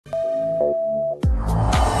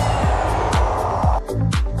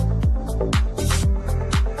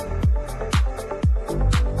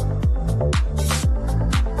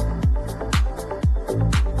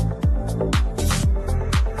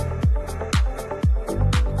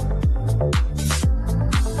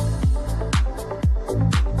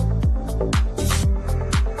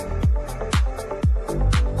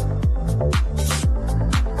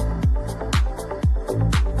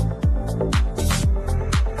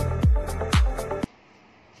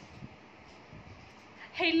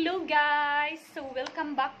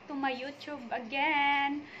welcome back to my YouTube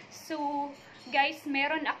again. So, guys,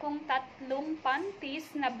 meron akong tatlong panties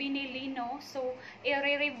na binili, no? So,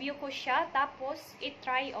 i-review ko siya, tapos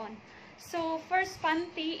i-try on. So, first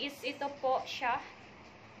panty is ito po siya.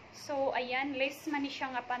 So, ayan, lace man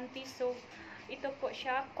siya nga panty. So, ito po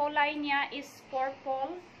siya. Kulay niya is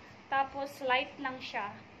purple, tapos light lang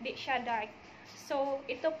siya. Di siya dark. So,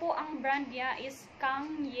 ito po ang brand niya is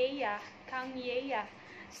Kang Yeya.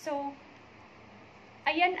 So,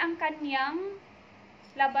 ayan ang kanyang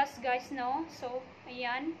labas, guys, no? So,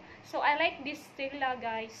 ayan. So, I like this tela,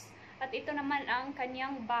 guys. At ito naman ang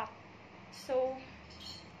kanyang back. So,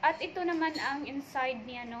 at ito naman ang inside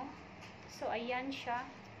niya, no? So, ayan siya.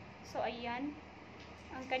 So, ayan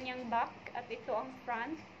ang kanyang back. At ito ang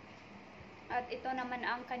front. At ito naman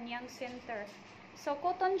ang kanyang center. So,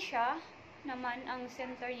 cotton siya. Naman, ang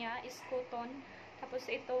center niya is cotton. Tapos,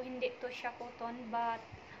 ito, hindi to siya cotton. But,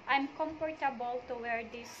 I'm comfortable to wear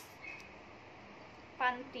this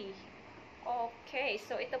panty. Okay.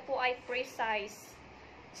 So, ito po ay free size.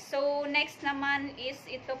 So, next naman is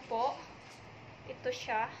ito po. Ito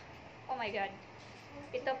siya. Oh my God.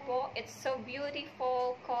 Ito po. It's so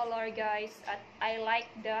beautiful color, guys. At I like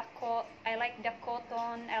the cotton.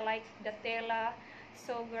 I like the tela.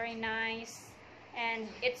 So, very nice. And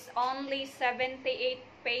it's only 78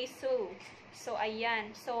 peso. So,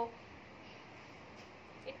 ayan. So,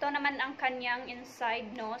 ito naman ang kanyang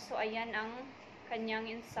inside, no? So, ayan ang kanyang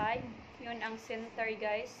inside. Yun ang center,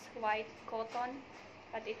 guys. White cotton.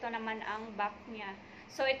 At ito naman ang back niya.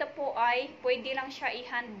 So, ito po ay pwede lang siya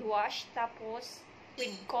i-hand wash. Tapos,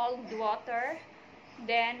 with cold water.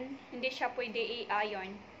 Then, hindi siya pwede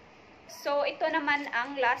i-iron. So, ito naman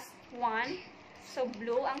ang last one. So,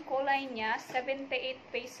 blue ang kulay niya. 78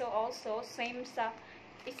 peso also. Same sa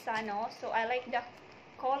isa, no? So, I like the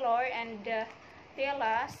color and the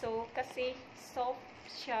tela. So, kasi soft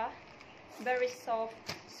siya. Very soft.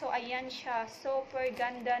 So, ayan siya. Super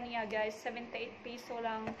ganda niya, guys. 78 peso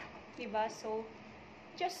lang. Diba? So,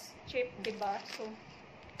 just cheap, diba? So,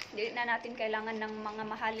 hindi na natin kailangan ng mga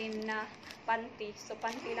mahalin na panty. So,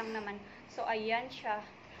 panty lang naman. So, ayan siya.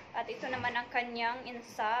 At ito naman ang kanyang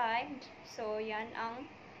inside. So, yan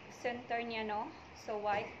ang center niya, no? So,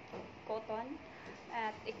 white cotton.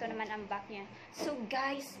 At ito naman ang back niya. So,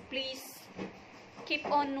 guys, please keep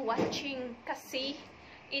on watching kasi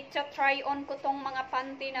ita-try on ko tong mga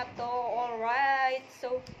panty na to. Alright.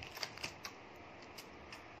 So,